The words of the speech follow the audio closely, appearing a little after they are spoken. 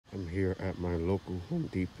I'm here at my local Home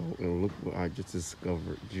Depot and look what I just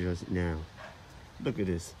discovered just now. Look at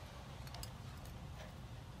this.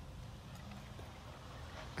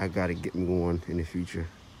 I gotta get me one in the future.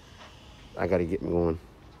 I gotta get me one.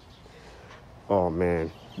 Oh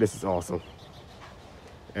man, this is awesome.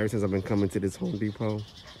 Ever since I've been coming to this Home Depot,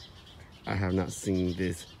 I have not seen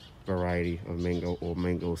this variety of mango or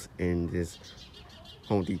mangoes in this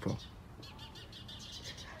Home Depot.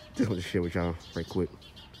 Just want to share with y'all right quick.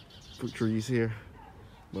 Fruit trees here,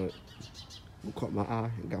 but what caught my eye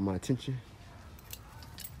and got my attention.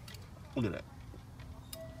 Look at that.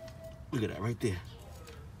 Look at that right there.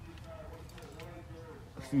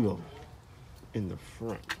 A few of them in the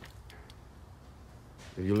front.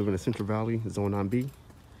 If you live in the Central Valley, Zone 9B,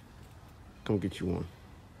 come get you one.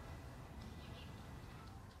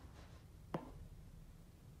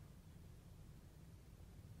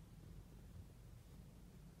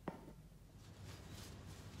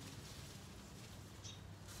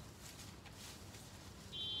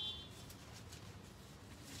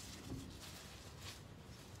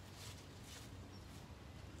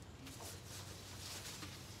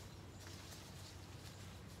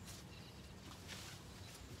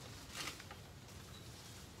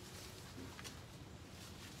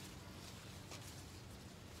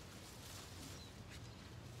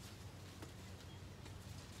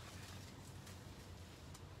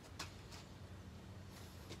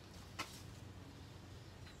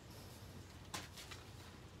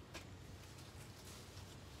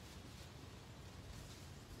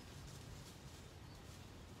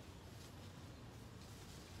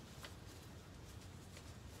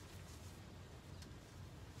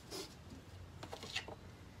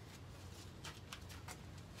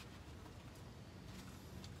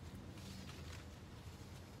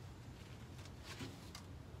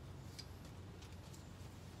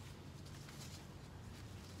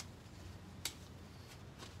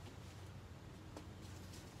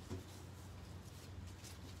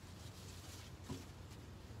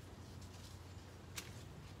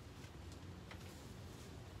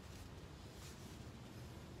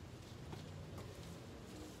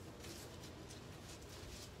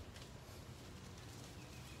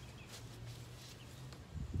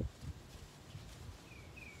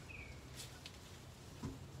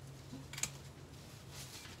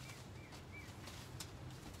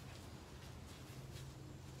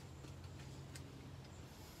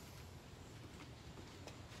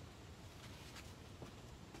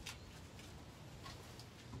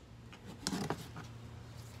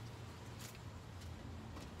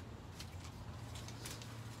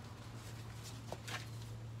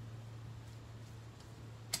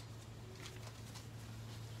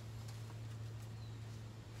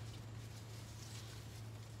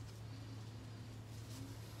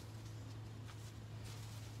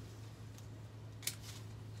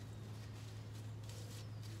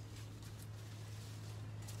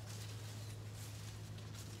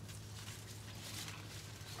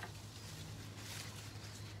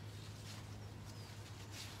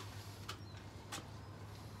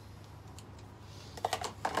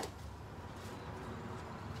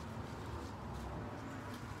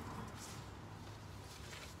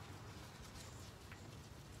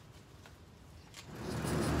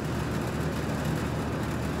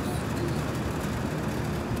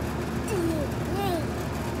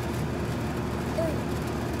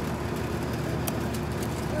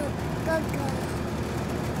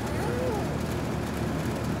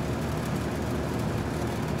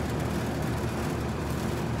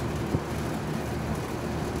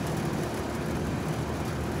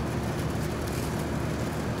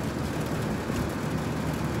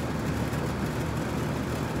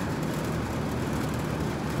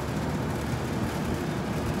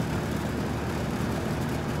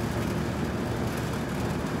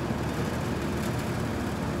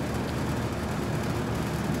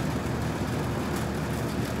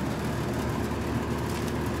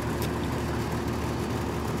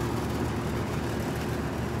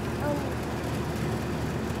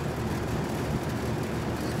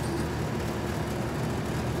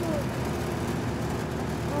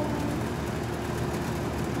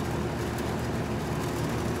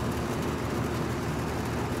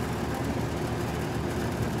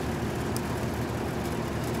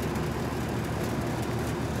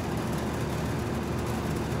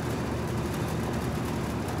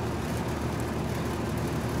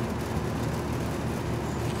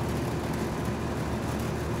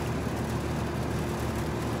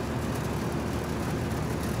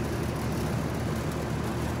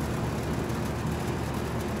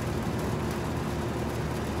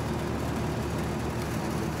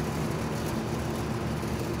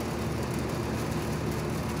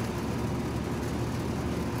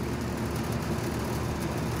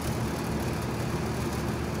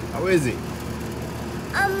 How is it?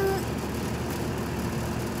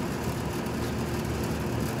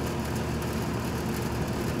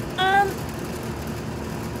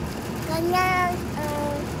 Kanya,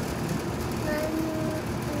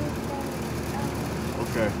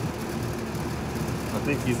 Okay. I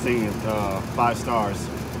think he's singing 5 stars.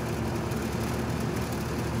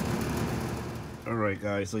 Alright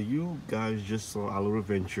guys, so you guys just saw our little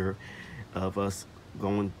adventure of us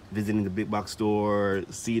going visiting the big box store,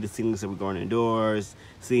 see the things that we're going indoors,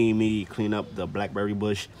 seeing me clean up the blackberry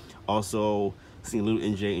bush, also seeing little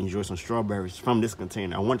NJ enjoy some strawberries from this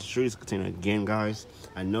container. I want to show you this container again, guys.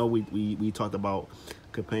 I know we talked about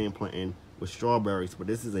companion planting with strawberries, but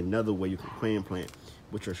this is another way you can companion plant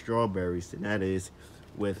with your strawberries, and that is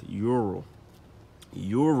with Euro.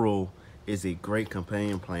 Euro is a great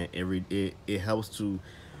companion plant. It helps to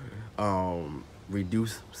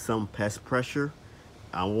reduce some pest pressure.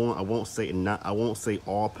 I won't say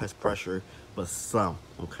all pest pressure, but some.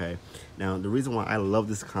 Okay. Now the reason why I love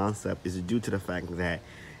this concept is due to the fact that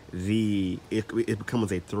it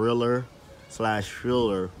becomes a thriller slash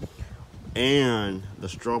filler, and the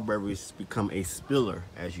strawberries become a spiller,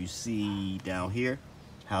 as you see down here,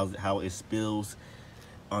 how it spills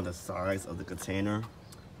on the sides of the container.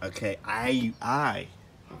 Okay, I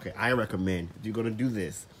recommend, if you're gonna do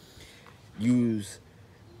this, use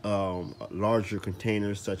larger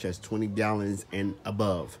containers such as 20 gallons and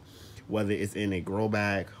above, whether it's in a grow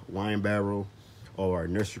bag, wine barrel, or a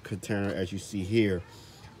nursery container as you see here.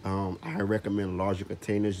 I recommend larger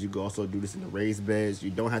containers. You can also do this in the raised beds. You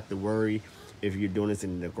don't have to worry if you're doing this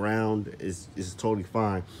in the ground. It's totally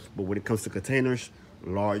fine. But when it comes to containers,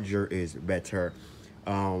 larger is better.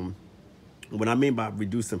 What I mean by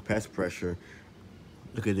reducing pest pressure,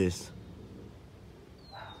 look at this.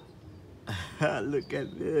 Look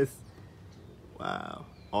at this. Wow,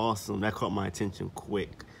 awesome. That caught my attention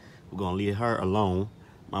quick. We're gonna leave her alone.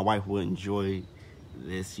 My wife will enjoy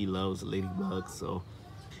this. She loves ladybugs, so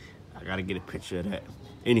I gotta get a picture of that.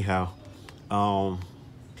 Anyhow,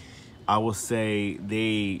 I will say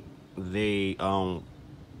they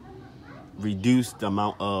reduce the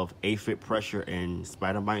amount of aphid pressure and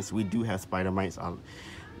spider mites. We do have spider mites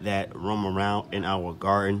that roam around in our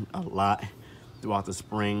garden a lot throughout the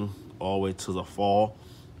spring all the way to the fall,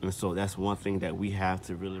 and so that's one thing that we have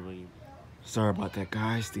to really sorry about that,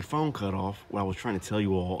 guys. The phone cut off. What I was trying to tell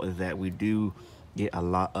you all is that we do get a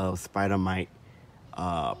lot of spider mite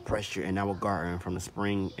pressure in our garden from the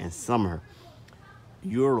spring and summer.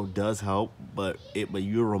 Euro does help, but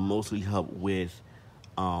Euro mostly help with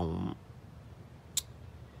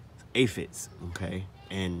aphids, okay?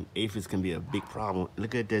 And aphids can be a big problem.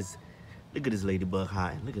 Look at this ladybug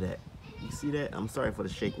high. Look at that. You see that? I'm sorry for the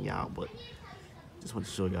shaking, y'all, but just want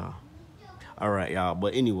to show y'all. All right, y'all.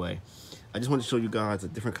 But anyway, I just want to show you guys a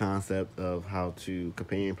different concept of how to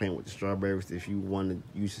companion plant with the strawberries. If you want to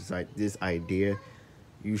use this idea,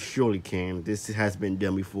 you surely can. This has been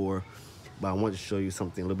done before, but I want to show you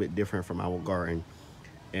something a little bit different from our garden,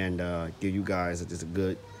 and give you guys just a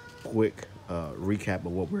good, quick recap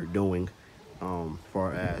of what we're doing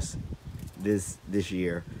far as this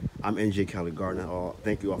year. I'm NJ Cali Gardener.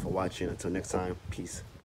 Thank you all for watching. Until next time, peace.